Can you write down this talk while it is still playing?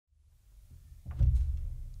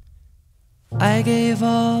I gave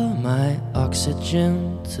all my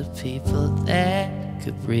oxygen to people that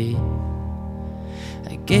could breathe.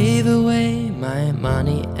 I gave away my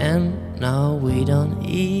money and now we don't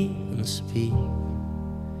even speak.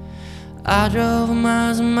 I drove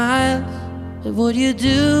miles and miles, but would you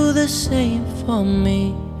do the same for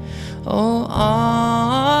me? Oh, honestly,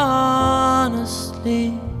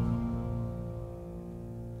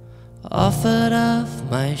 offered up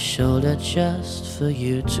my shoulder just for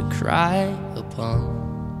you to cry upon.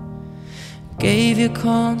 Gave you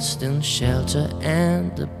constant shelter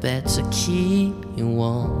and a bed to keep you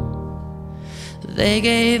warm. They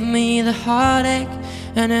gave me the heartache,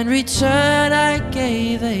 and in return I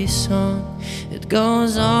gave a song. It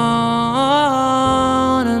goes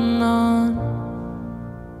on and on.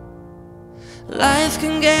 Life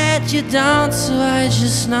can get you down, so I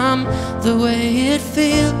just numb the way it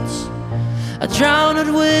feels. I drown it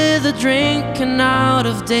with a drink and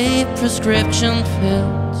out-of-date prescription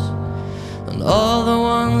pills. And all the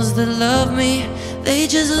ones that love me, they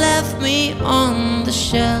just left me on the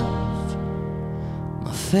shelf.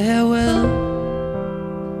 My farewell.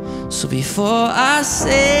 So before I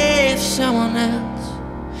save someone else,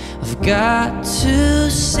 I've got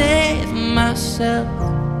to save myself.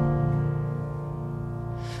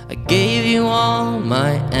 I gave you all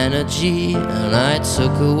my energy and I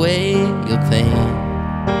took away your pain.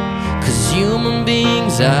 'Cause human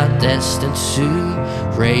beings are destined to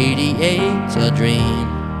radiate your dream.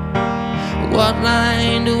 What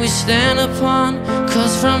line do we stand upon?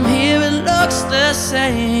 'Cause from here it looks the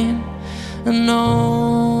same, and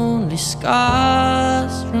only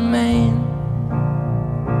scars remain.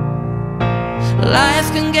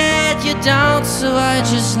 Life can get you down, so I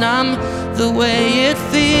just numb the way it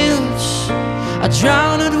feels. I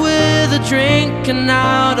drown it with a drink and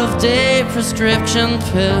out-of-date prescription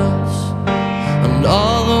pills. And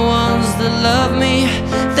all the ones that love me,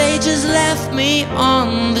 they just left me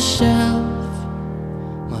on the shelf.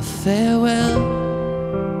 My farewell.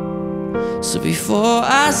 So before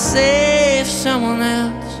I save someone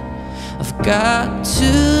else, I've got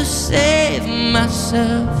to save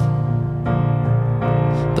myself.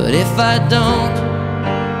 But if I don't,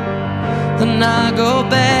 then I go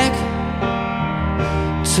back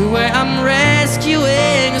to where I'm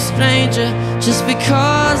rescuing a stranger just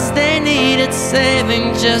because they needed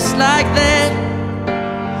saving, just like that.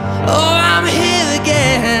 Oh, I'm here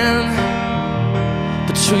again,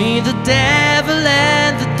 between the devil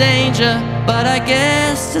and the danger. But I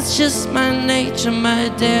guess it's just my nature. My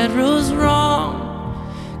dad was wrong,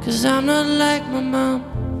 'cause I'm not like my mom.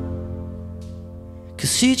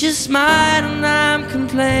 'Cause she just smiled and I'm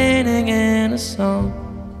complaining in a song.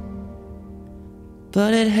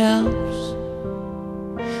 But it helps.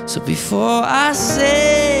 So before I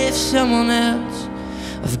save someone else,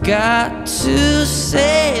 I've got to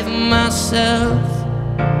save myself.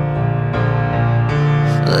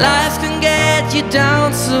 Life can get you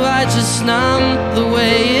down, so I just numb the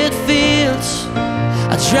way it feels.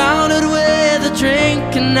 I drown it with a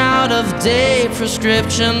drink and out-of-date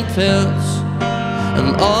prescription pills. And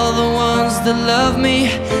all the ones that love me,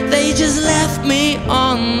 they just left me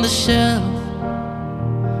on the shelf.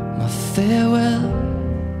 My farewell.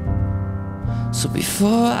 So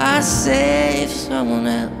before I save someone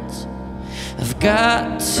else, I've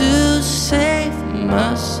got to save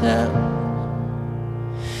myself.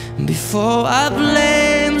 And before I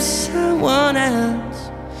blame someone else,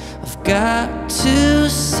 I've got to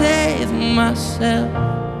save myself.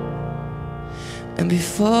 And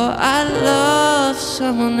before I love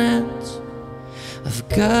someone else, I've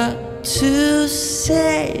got to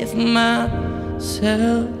save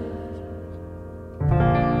myself.